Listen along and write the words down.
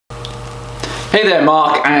Hey there,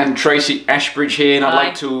 Mark and Tracy Ashbridge here, and I'd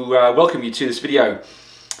like to welcome you to this video.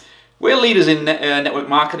 We're leaders in network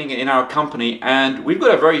marketing in our company, and we've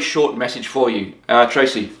got a very short message for you.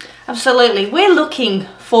 Tracy? Absolutely. We're looking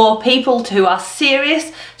for people who are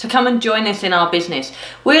serious to come and join us in our business.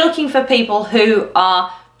 We're looking for people who are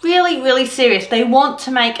really serious. They want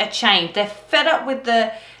to make a change. They're fed up with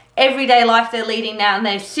the everyday life they're leading now, and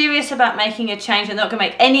they're serious about making a change, and they're not going to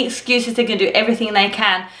make any excuses. They're going to do everything they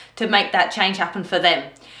can to make that change happen for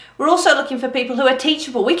them. We're also looking for people who are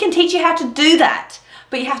teachable. We can teach you how to do that,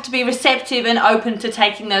 but you have to be receptive and open to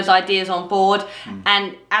taking those ideas on board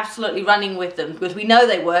and absolutely running with them, because we know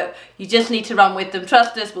they work. You just need to run with them.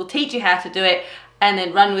 Trust us, we'll teach you how to do it, and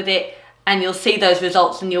then run with it, and you'll see those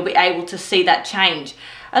results and you'll be able to see that change.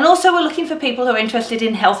 And also we're looking for people who are interested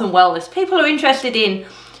in health and wellness, people who are interested in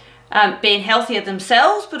being healthier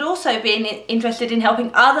themselves, but also being interested in helping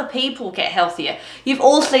other people get healthier. You've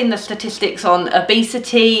all seen the statistics on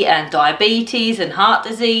obesity and diabetes and heart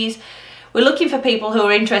disease. We're looking for people who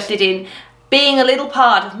are interested in being a little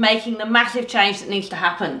part of making the massive change that needs to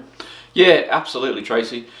happen. Yeah, absolutely,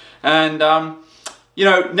 Tracy. And you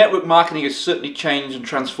know, network marketing has certainly changed and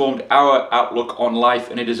transformed our outlook on life,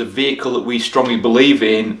 and it is a vehicle that we strongly believe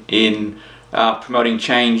in promoting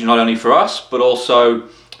change, not only for us, but also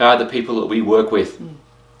the people that we work with.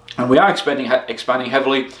 And we are expanding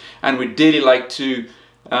heavily, and we'd dearly like to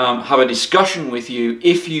have a discussion with you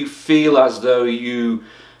if you feel as though you,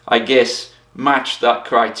 I guess, match that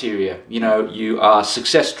criteria. You know, you are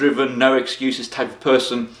success driven, no excuses type of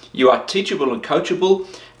person, you are teachable and coachable,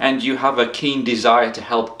 and you have a keen desire to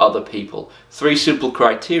help other people. 3 simple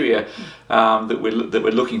criteria that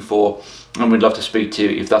we're looking for, and we'd love to speak to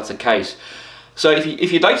you if that's the case. So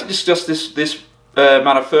if you'd like to discuss this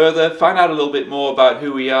matter further, find out a little bit more about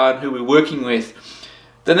who we are and who we're working with,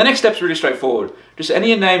 then the next step's really straightforward. Just enter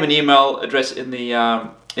your name and email address in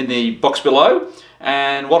the box below,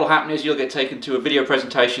 and what will happen is you'll get taken to a video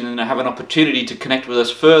presentation and have an opportunity to connect with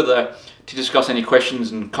us further to discuss any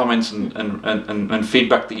questions and comments and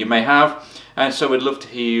feedback that you may have. And so we'd love to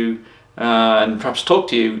hear you and perhaps talk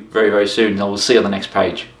to you very soon, and we'll see you on the next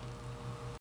page.